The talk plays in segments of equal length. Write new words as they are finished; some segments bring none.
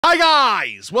Hi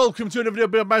guys! Welcome to another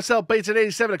video of myself,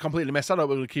 Beta87. I completely messed that up.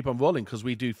 We're going to keep on rolling because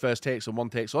we do first takes and one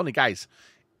takes only. Guys,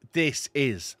 this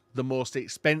is the most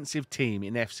expensive team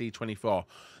in FC24.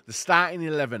 The starting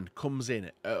 11 comes in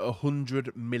at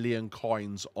 100 million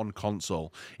coins on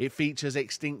console. It features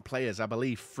extinct players. I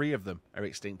believe 3 of them are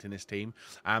extinct in this team.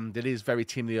 And it is very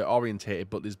team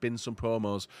orientated, but there's been some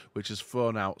promos which has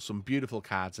thrown out some beautiful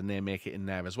cards and they make it in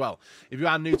there as well. If you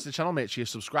are new to the channel, make sure you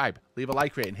subscribe, leave a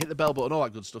like rating, hit the bell button, all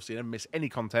that good stuff so you never miss any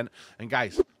content. And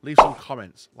guys, leave some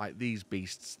comments like these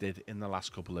beasts did in the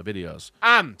last couple of videos.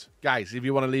 And guys, if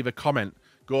you want to leave a comment,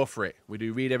 go for it. We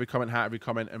do read every comment, heart every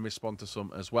comment, and respond to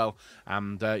some as well.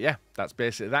 And yeah, that's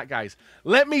basically that, guys.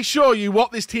 Let me show you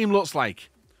what this team looks like.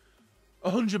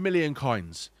 100 million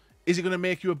coins. Is it going to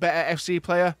make you a better FC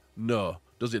player? No.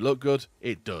 Does it look good?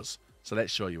 It does. So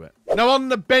let's show you it. Now, on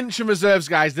the bench and reserves,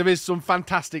 guys, there is some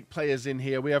fantastic players in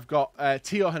here. We have got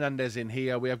Theo Hernandez in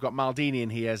here. We have got Maldini in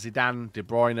here. Zidane, De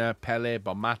Bruyne, Pele,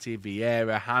 Bonmati,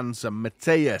 Vieira, Hansen,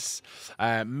 Mateus,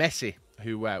 Messi,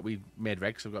 who we made red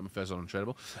because I've got my first on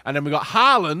untradeable. And then we got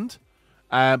Haaland,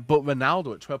 but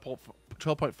Ronaldo at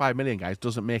 12.5 million, guys,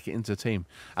 doesn't make it into the team.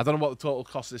 I don't know what the total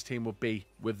cost of this team would be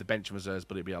with the bench and reserves,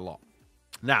 but it'd be a lot.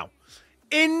 Now,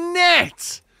 in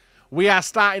net, we are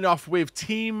starting off with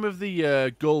Team of the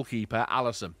Year goalkeeper,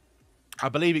 Alisson. I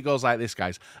believe it goes like this,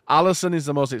 guys. Alisson is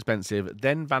the most expensive,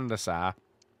 then Van der Sar,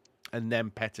 and then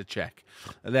Petr Cech.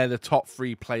 And they're the top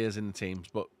 3 players in the teams,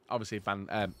 but obviously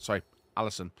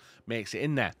Alisson makes it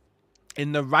in there.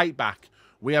 In the right back,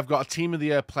 we have got a Team of the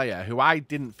Year player who I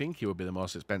didn't think he would be the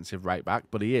most expensive right back,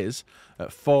 but he is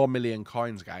at 4 million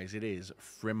coins, guys. It is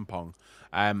Frimpong,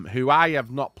 who I have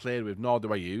not played with, nor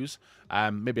do I use.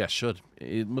 Maybe I should.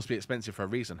 It must be expensive for a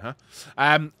reason, huh?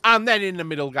 And then in the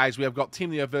middle, guys, we have got Team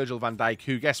of the Year Virgil van Dijk,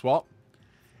 who, guess what?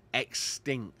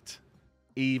 Extinct,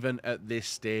 even at this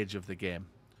stage of the game.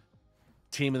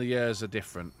 Team of the Years are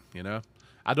different, you know?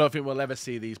 I don't think we'll ever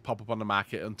see these pop up on the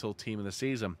market until Team of the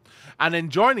Season. And then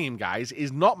joining him, guys,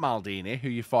 is not Maldini, who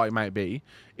you thought it might be.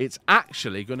 It's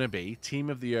actually going to be Team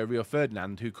of the Year Rio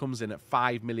Ferdinand, who comes in at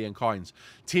 5 million coins.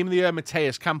 Team of the Year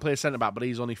Mateus can play centre-back, but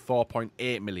he's only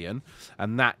 4.8 million.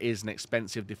 And that is an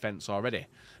expensive defence already.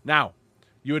 Now,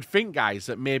 you would think, guys,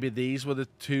 that maybe these were the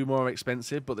 2 more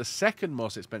expensive, but the second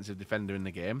most expensive defender in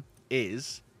the game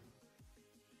is...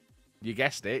 You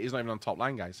guessed it, he's not even on top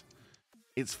line, guys.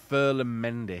 It's Ferland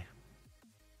Mendy,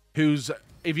 who's,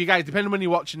 if you guys, depending on when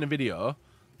you're watching the video,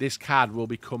 this card will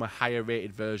become a higher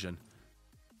rated version.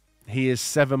 He is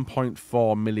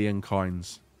 7.4 million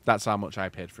coins. That's how much I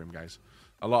paid for him, guys.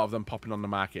 A lot of them popping on the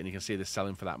market, and you can see they're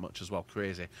selling for that much as well.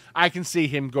 Crazy. I can see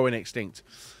him going extinct.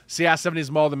 CR7 is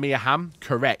more than Mia Hamm,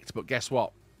 correct, but guess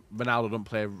what? Ronaldo doesn't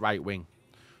play right wing.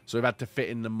 So we've had to fit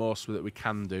in the most that we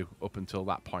can do up until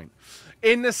that point.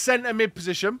 In the centre mid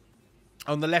position,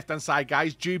 on the left-hand side,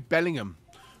 guys, Jude Bellingham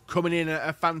coming in at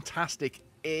a fantastic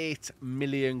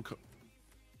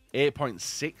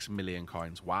 8.6 million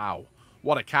coins. Wow.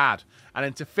 What a card. And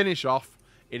then to finish off,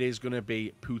 it is going to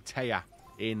be Putea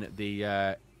in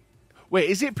the... Wait,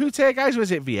 is it Putea, guys, or is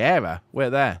it Vieira? Wait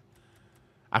there.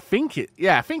 I think it's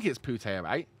Putea,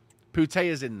 right?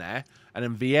 Putea's in there. And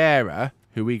then Vieira,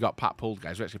 who we got Pat pulled,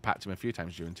 guys. We actually packed him a few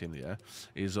times during Team of the Year.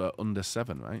 He's under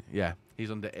 7, right? Yeah, he's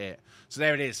under 8. So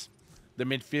there it is. The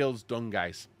midfield's done,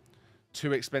 guys.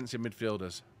 2 expensive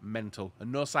midfielders. Mental. And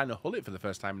no sign of Hullet for the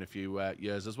first time in a few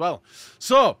years as well.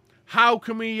 So, how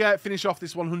can we finish off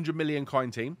this 100 million coin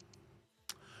team?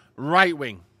 Right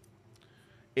wing.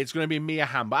 It's going to be Mia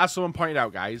Hamm. But as someone pointed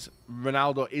out, guys,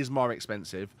 Ronaldo is more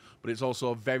expensive. But it's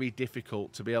also very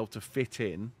difficult to be able to fit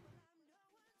in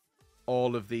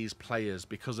all of these players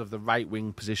because of the right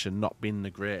wing position not being the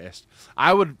greatest.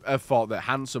 I would have thought that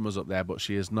Hansen was up there, but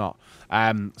she is not.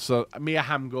 So Mia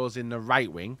Hamm goes in the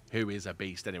right wing, who is a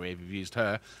beast anyway if you've used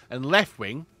her. And left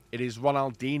wing, it is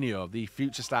Ronaldinho, the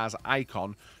Future Stars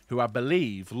icon, who I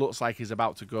believe looks like he's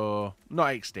about to go,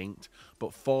 not extinct,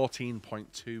 but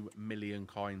 14.2 million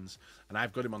coins. And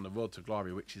I've got him on the Road to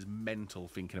Glory, which is mental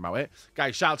thinking about it.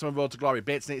 Guys, shout out to my Road to Glory,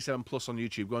 Bates87 Plus on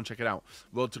YouTube. Go and check it out.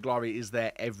 Road to Glory is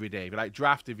there every day. If you like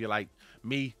draft, if you like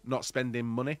me not spending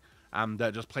money and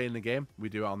just playing the game, we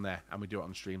do it on there. And we do it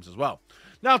on streams as well.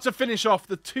 Now, to finish off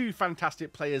the 2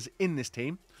 fantastic players in this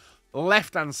team,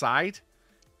 left-hand side,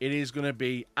 it is going to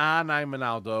be R9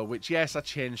 Ronaldo, which, yes, I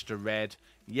changed to red.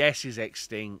 Yes, he's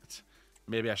extinct.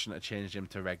 Maybe I shouldn't have changed him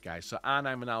to red, guys. So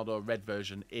R9 Ronaldo, red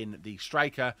version in the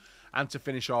striker. And to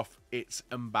finish off, it's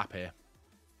Mbappe.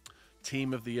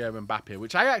 Team of the Year Mbappe,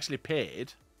 which I actually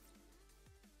paid.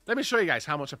 Let me show you guys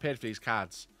how much I paid for these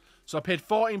cards. So I paid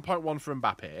 14.1 for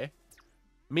Mbappe.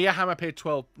 Mia Hamm paid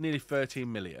 12, nearly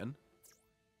 13 million.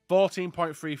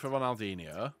 14.3 for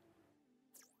Ronaldinho.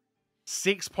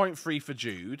 6.3 for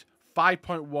Jude.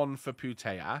 5.1 for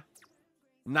Putea.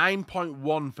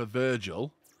 9.1 for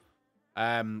Virgil.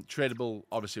 Tradable,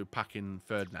 obviously, packing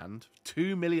Ferdinand.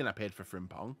 2 million I paid for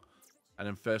Frimpong. And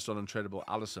then first on tradable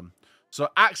Alisson. So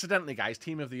accidentally, guys,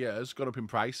 Team of the Year's gone up in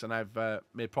price, and I've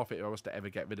made profit if I was to ever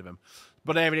get rid of him.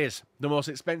 But there it is. The most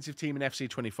expensive team in FC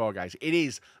 24, guys. It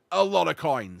is a lot of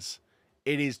coins.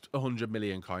 It is 100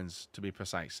 million coins, to be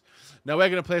precise. Now, we're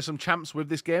going to play some champs with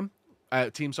this game.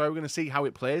 Team, sorry, we're going to see how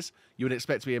it plays. You would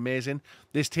expect to be amazing.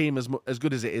 This team, as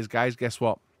good as it is, guys, guess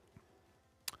what?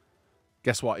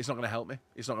 Guess what? It's not going to help me.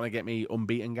 It's not going to get me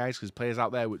unbeaten, guys, because players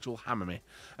out there which will hammer me.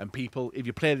 And people, if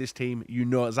you play this team, you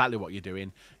know exactly what you're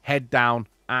doing. Head down,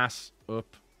 ass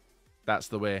up. That's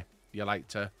the way you like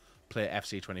to play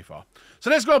FC 24.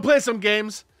 So let's go and play some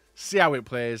games, see how it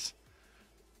plays.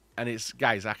 And it's,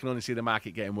 guys, I can only see the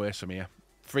market getting worse from here.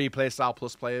 Free playstyle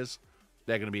plus players,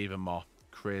 they're going to be even more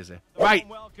crazy. Right,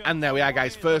 and there we are,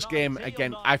 guys. First game,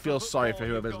 again, I feel sorry for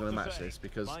whoever's going to match this,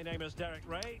 because,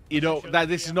 you know,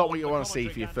 this is not what you want to see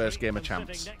for your first game of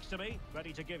champs.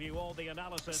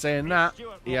 Saying that,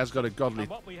 he has got a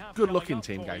good-looking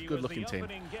team, guys. Good-looking team.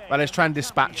 But let's try and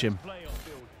dispatch him.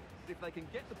 If they can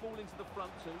get the ball into the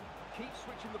front two, keep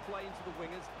switching the play into the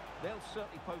wingers, they'll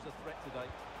certainly pose a threat today.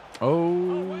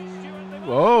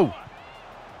 Oh.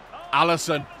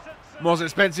 Alisson. Most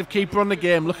expensive keeper on the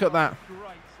game. Look at that.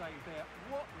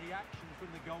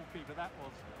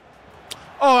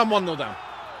 Oh, I'm 1-0 down.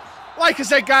 Like I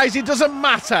said, guys, it doesn't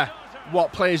matter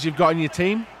what players you've got in your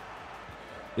team.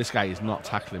 This guy is not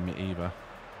tackling me either.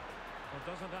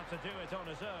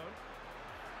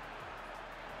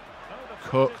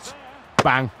 Cooked.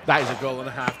 Bang. That is a goal and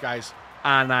a half, guys.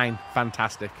 R9.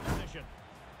 Fantastic.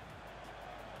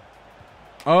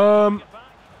 I'm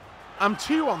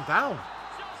 2-1 down.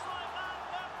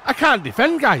 I can't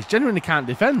defend, guys. Genuinely can't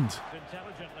defend.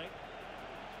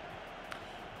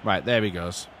 Right, there he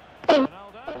goes.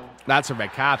 That's a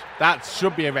red card. That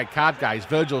should be a red card, guys.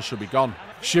 Virgil should be gone.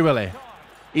 Surely.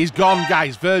 He's gone,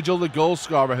 guys. Virgil, the goal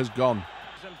scorer, has gone.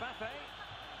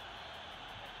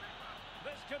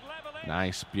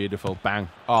 Nice, beautiful. Bang.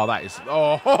 Oh, that is...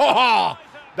 Oh,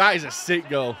 that is a sick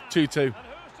goal. 2-2.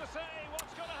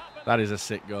 That is a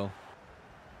sick goal.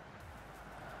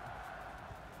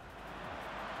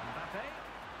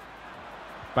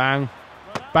 Bang.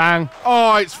 Bang.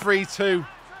 Oh, it's 3-2.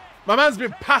 My man's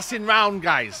been passing round,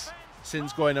 guys,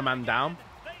 since going a man down.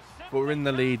 But we're in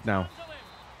the lead now.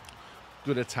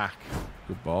 Good attack.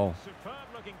 Good ball.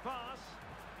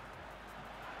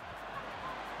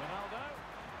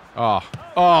 Oh.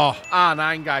 Oh.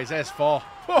 R9, guys. There's 4.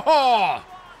 Oh,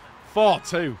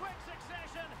 4-2.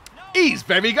 He's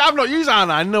very good. I've not used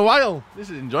R9 in a while. This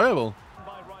is enjoyable.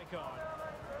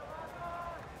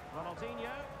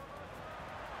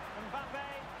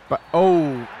 But,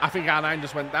 oh, I think R9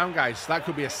 just went down, guys. That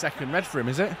could be a second red for him,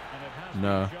 is it?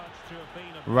 No.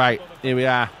 Right, here we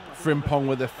are. Frimpong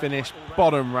with the finish,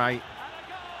 bottom right.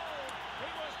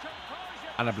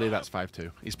 And I believe that's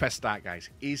 5-2. He's pressed start, guys.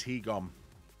 Is he gone?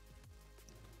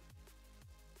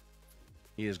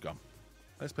 He is gone.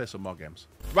 Let's play some more games.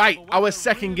 Right, our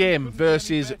second game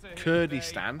versus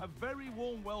Kurdistan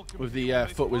with the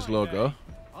Footwiz logo.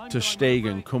 To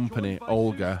Stegen, Company,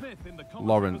 Olga,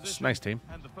 Lawrence. Nice team.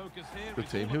 Good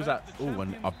team. Who's that? Oh,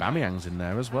 and Aubameyang's in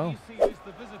there as well.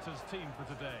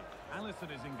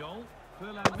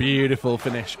 Beautiful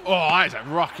finish. Oh, that's a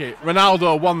rocket.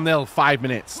 Ronaldo 1-0, 5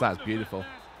 minutes. That's beautiful.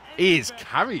 He is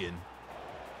carrying.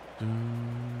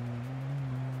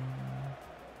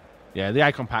 Yeah, the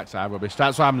icon packs are rubbish.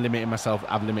 That's why I'm limiting myself.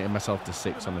 I've limited myself to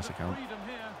 6 on this account.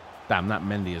 Damn, that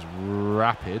Mendy is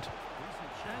rapid.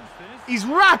 He's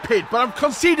rapid, but I've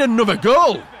conceded another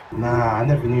goal. Nah, I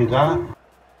never knew that.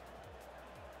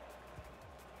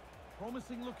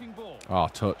 Oh,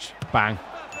 touch. Bang.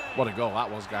 What a goal that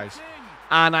was, guys.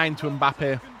 R9 to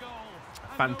Mbappe.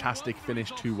 Fantastic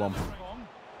finish, 2-1.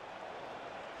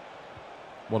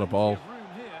 What a ball.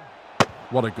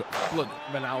 What a good... Look,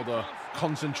 Ronaldo.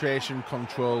 Concentration,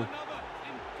 control.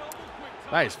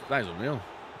 That is unreal.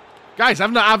 Guys,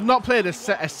 I've not played a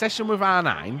session with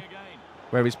R9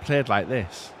 where he's played like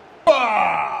this.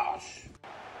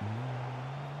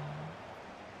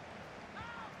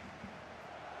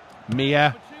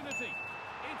 Mia.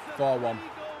 4-1.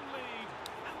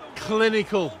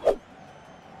 Clinical.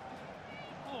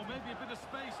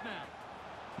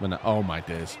 Oh my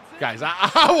days. Guys,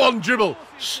 R1 dribble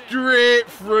straight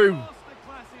through.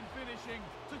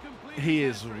 He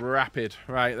is rapid.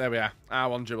 Right, there we are.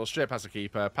 R1 dribble straight past the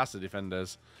keeper, past the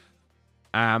defenders.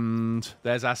 And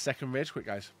there's our second rage quit,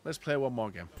 guys. Let's play one more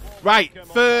game. Right,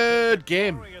 third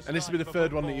game. And this will be the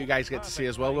third one that you guys get to see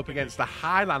as well. Up against the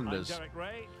Highlanders.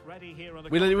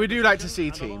 We do like to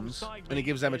see teams, and it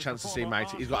gives them a chance to see my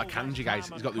team. He's got a Kanji, guys.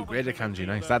 He's got the upgraded Kanji.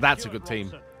 Nice. That's a good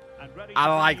team. I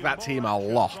like that team a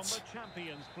lot.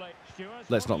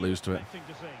 Let's not lose to it.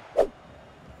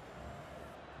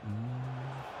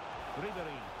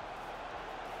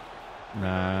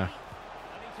 Nah.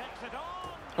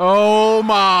 Oh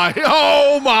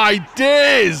my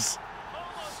days!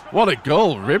 What a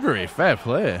goal, Ribery. Fair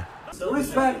play.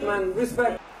 Respect, man,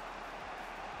 respect.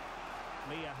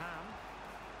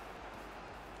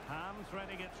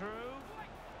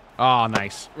 Oh,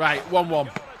 nice. Right, 1-1.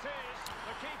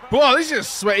 Whoa, this is a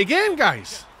sweaty game,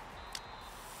 guys.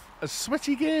 A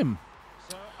sweaty game.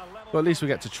 But at least we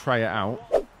get to try it out.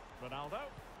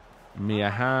 Mia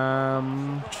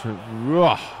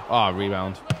Oh,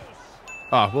 rebound.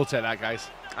 Oh, we'll take that, guys.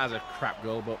 That's a crap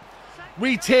goal, but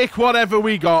we take whatever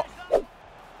we got.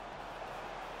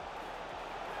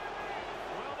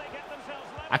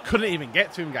 I couldn't even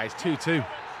get to him, guys. 2-2.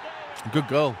 Good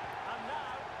goal.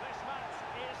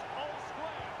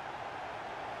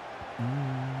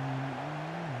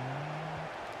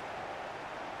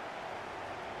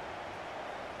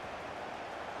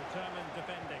 Determined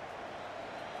defending.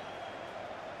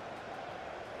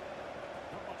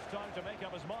 Not much time to make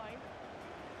up his mind.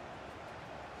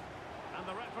 And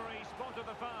the referee spotted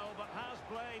the foul, but has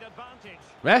played advantage.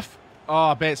 Ref?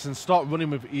 Oh, Bateson, stop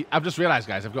running with... I've just realised,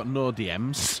 guys, I've got no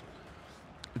DMs.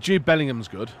 Jude Bellingham's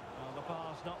good. Well, the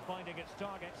pass not finding its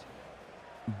target.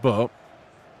 But...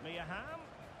 Mia Hamm.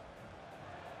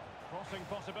 Crossing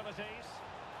possibilities.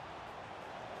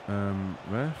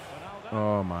 Ref?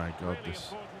 Oh, my God. Really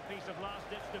This... important piece of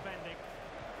last-ditch defending.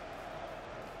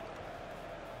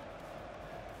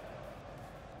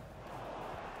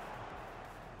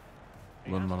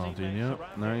 Run Ronaldinho.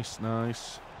 Nice,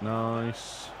 nice,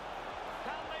 nice.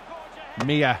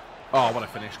 Mia. Oh, what a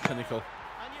finish. Clinical.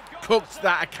 Cooked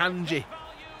that Akanji.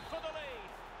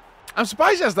 I'm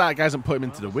surprised as that guy hasn't put him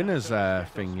into the winners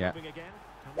thing yet.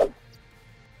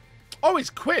 Oh, he's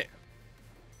quit.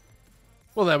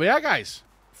 Well, there we are, guys.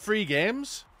 3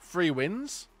 games, 3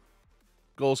 wins.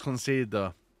 Goals conceded,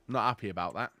 though. Not happy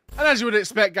about that. And as you would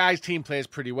expect, guys, team plays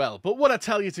pretty well. But would I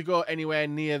tell you to go anywhere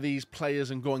near these players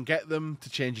and go and get them to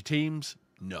change your teams?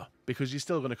 No, because you're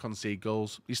still going to concede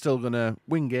goals. You're still going to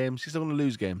win games. You're still going to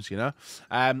lose games, you know?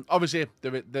 Obviously,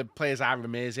 the players are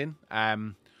amazing.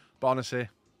 But honestly,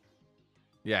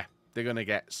 yeah, they're going to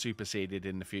get superseded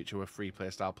in the future with 3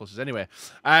 player style pluses. Anyway,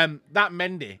 that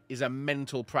Mendy is a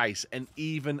mental price, and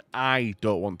even I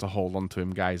don't want to hold on to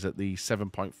him, guys, at the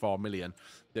 7.4 million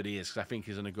that he is, because I think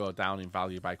he's going to go down in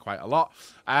value by quite a lot.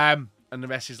 And the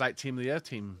rest is like Team of the Year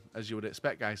team, as you would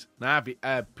expect, guys. Nah,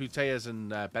 Putellas and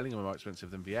Bellingham are more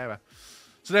expensive than Vieira.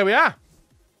 So there we are.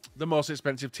 The most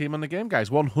expensive team on the game,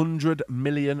 guys. 100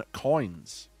 million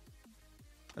coins.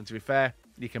 And to be fair,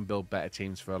 you can build better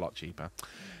teams for a lot cheaper.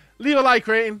 Leave a like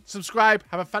rating, subscribe,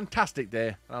 have a fantastic day,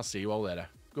 and I'll see you all later.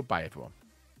 Goodbye, everyone.